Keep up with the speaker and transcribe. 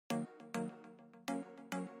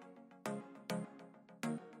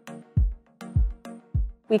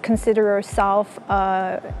We consider ourselves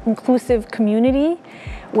an inclusive community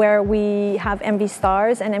where we have MV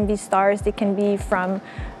stars, and MV stars, they can be from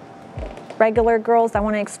regular girls that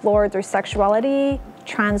want to explore their sexuality,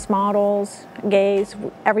 trans models, gays,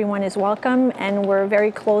 everyone is welcome, and we're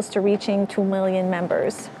very close to reaching 2 million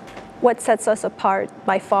members. What sets us apart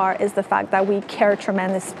by far is the fact that we care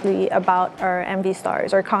tremendously about our MV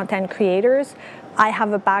stars, our content creators. I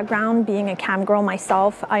have a background being a cam girl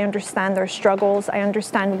myself. I understand their struggles. I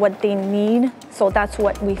understand what they need. So that's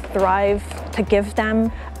what we thrive to give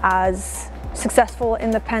them as successful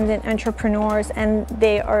independent entrepreneurs, and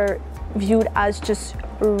they are viewed as just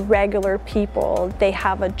regular people. They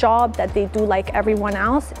have a job that they do like everyone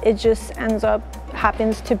else. It just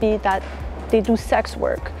happens to be that they do sex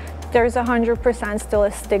work. There's 100% still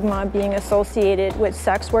a stigma being associated with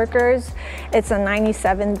sex workers. It's a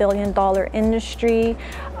 $97 billion industry.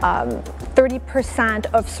 30%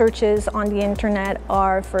 of searches on the internet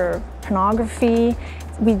are for pornography.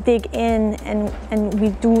 We dig in and we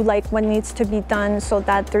do like what needs to be done so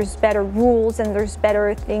that there's better rules and there's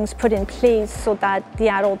better things put in place so that the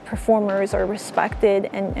adult performers are respected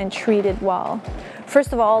and treated well.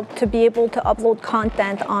 First of all, to be able to upload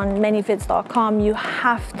content on ManyVids.com, you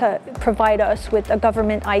have to provide us with a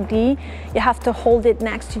government ID. You have to hold it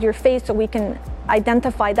next to your face so we can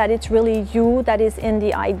identify that it's really you that is in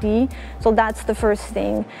the ID. So that's the first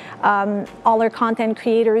thing. All our content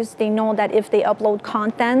creators, they know that if they upload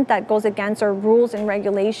content that goes against our rules and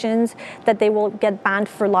regulations, that they will get banned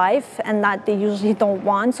for life, and that they usually don't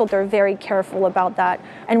want, so they're very careful about that.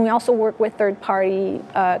 And we also work with third-party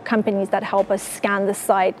companies that help us scan the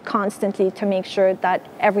site constantly to make sure that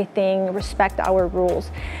everything respects our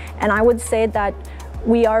rules. And I would say that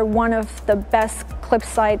we are one of the best clip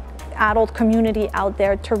site adult community out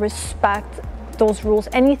there to respect those rules.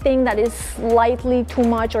 Anything that is slightly too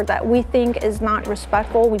much or that we think is not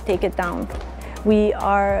respectful, we take it down. We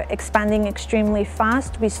are expanding extremely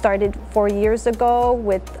fast. We started 4 years ago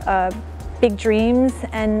with big dreams,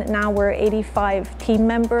 and now we're 85 team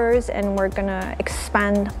members, and we're gonna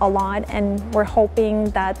expand a lot, and we're hoping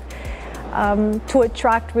that to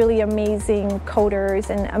attract really amazing coders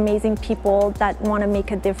and amazing people that want to make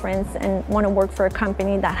a difference and want to work for a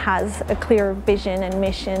company that has a clear vision and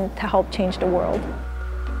mission to help change the world.